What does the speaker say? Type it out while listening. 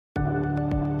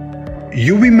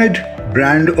UVMED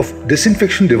brand of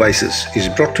disinfection devices is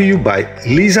brought to you by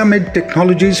LisaMed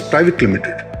Technologies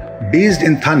Pvt, based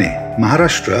in Thane,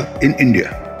 Maharashtra in India.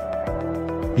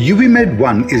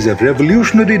 UVMED-1 is a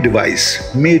revolutionary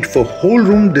device made for whole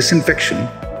room disinfection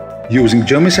using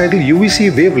germicidal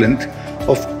UVC wavelength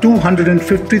of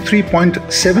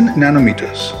 253.7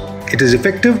 nanometers. It is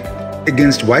effective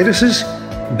against viruses,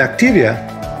 bacteria,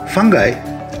 fungi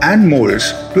and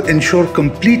molds to ensure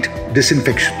complete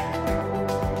disinfection.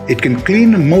 It can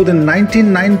clean more than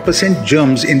 99%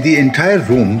 germs in the entire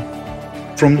room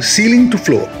from ceiling to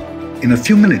floor in a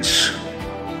few minutes.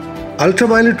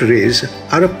 Ultraviolet rays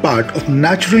are a part of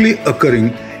naturally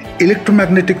occurring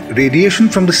electromagnetic radiation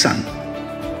from the sun,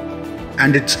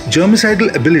 and its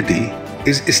germicidal ability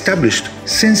is established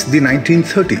since the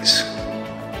 1930s.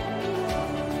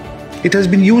 It has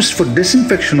been used for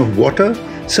disinfection of water,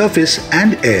 surface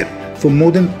and air for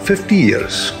more than 50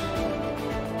 years.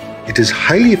 It is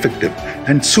highly effective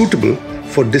and suitable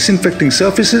for disinfecting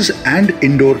surfaces and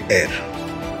indoor air.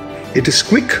 It is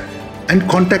quick and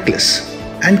contactless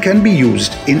and can be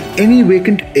used in any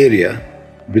vacant area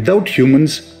without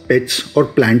humans, pets or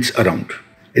plants around.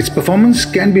 Its performance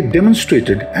can be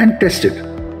demonstrated and tested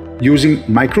using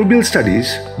microbial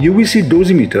studies, UVC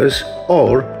dosimeters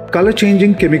or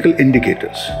color-changing chemical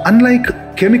indicators.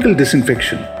 Unlike chemical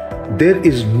disinfection, there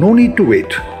is no need to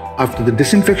wait after the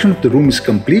disinfection of the room is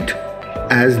complete,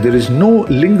 as there is no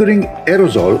lingering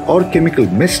aerosol or chemical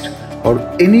mist or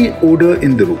any odor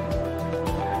in the room.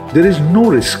 There is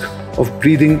no risk of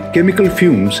breathing chemical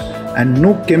fumes and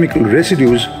no chemical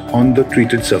residues on the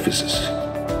treated surfaces.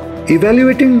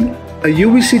 Evaluating a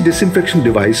UVC disinfection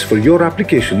device for your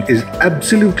application is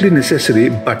absolutely necessary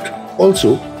but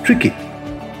also tricky.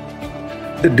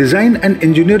 The design and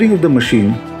engineering of the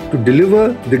machine to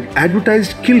deliver the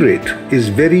advertised kill rate is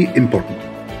very important.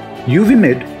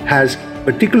 UVMED has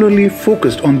particularly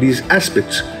focused on these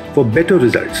aspects for better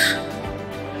results.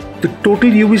 The total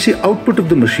UVC output of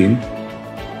the machine,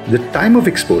 the time of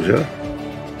exposure,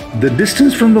 the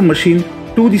distance from the machine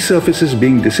to the surfaces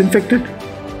being disinfected,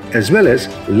 as well as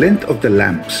length of the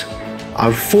lamps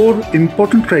are 4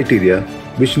 important criteria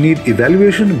which need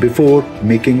evaluation before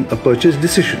making a purchase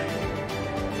decision.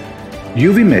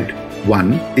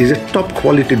 UVMED-1 is a top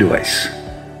quality device.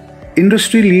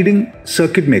 Industry-leading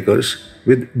circuit makers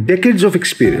with decades of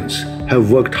experience have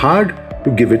worked hard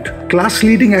to give it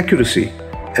class-leading accuracy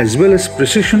as well as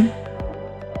precision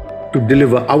to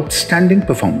deliver outstanding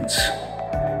performance.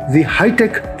 The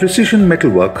high-tech precision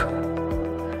metalwork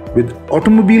with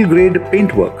automobile-grade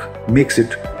paintwork makes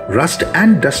it rust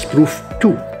and dust-proof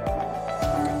too.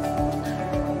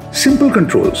 Simple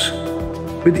controls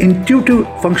with intuitive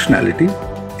functionality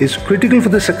is critical for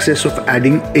the success of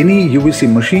adding any UVC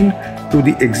machine to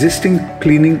the existing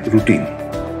cleaning routine.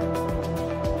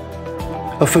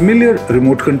 A familiar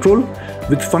remote control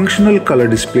with functional color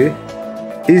display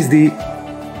is the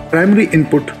primary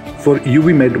input for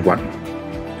UVMED-1.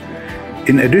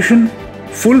 In addition,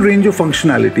 full range of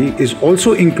functionality is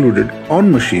also included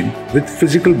on machine with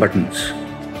physical buttons.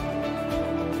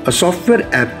 A software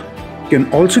app can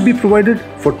also be provided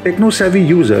for techno-savvy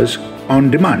users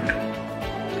on demand.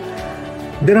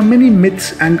 There are many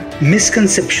myths and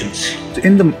misconceptions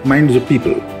in the minds of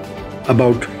people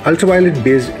about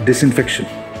ultraviolet-based disinfection.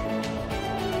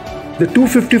 The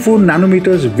 254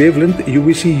 nanometers wavelength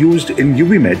UVC used in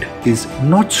UVMED is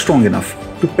not strong enough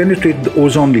to penetrate the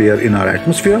ozone layer in our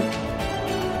atmosphere,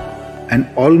 and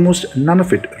almost none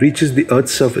of it reaches the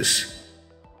Earth's surface.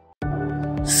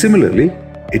 Similarly,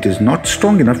 it is not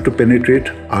strong enough to penetrate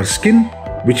our skin,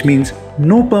 which means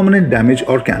no permanent damage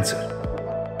or cancer.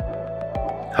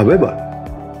 However,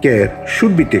 care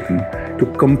should be taken to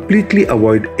completely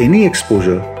avoid any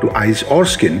exposure to eyes or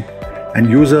skin, and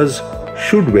users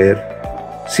should wear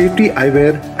safety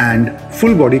eyewear and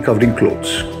full body covering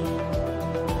clothes.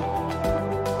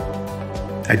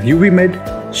 At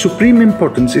UVMED, supreme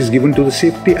importance is given to the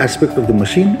safety aspect of the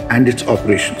machine and its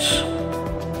operations.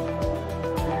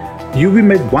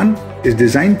 UVMED-1 is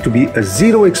designed to be a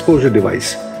zero exposure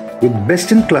device with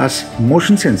best-in-class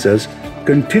motion sensors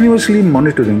continuously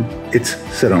monitoring its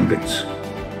surroundings.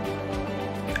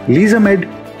 LisaMed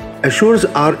assures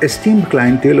our esteemed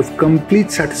clientele of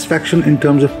complete satisfaction in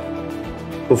terms of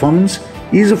performance,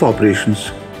 ease of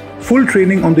operations, full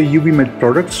training on the UVMED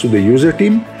products to the user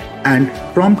team, and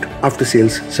prompt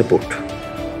after-sales support.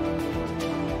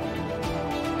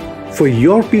 For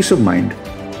your peace of mind,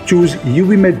 choose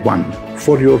UVMED-1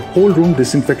 for your whole room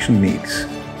disinfection needs.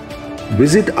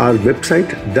 Visit our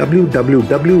website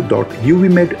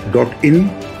www.uvmed.in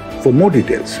for more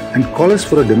details and call us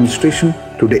for a demonstration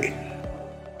today.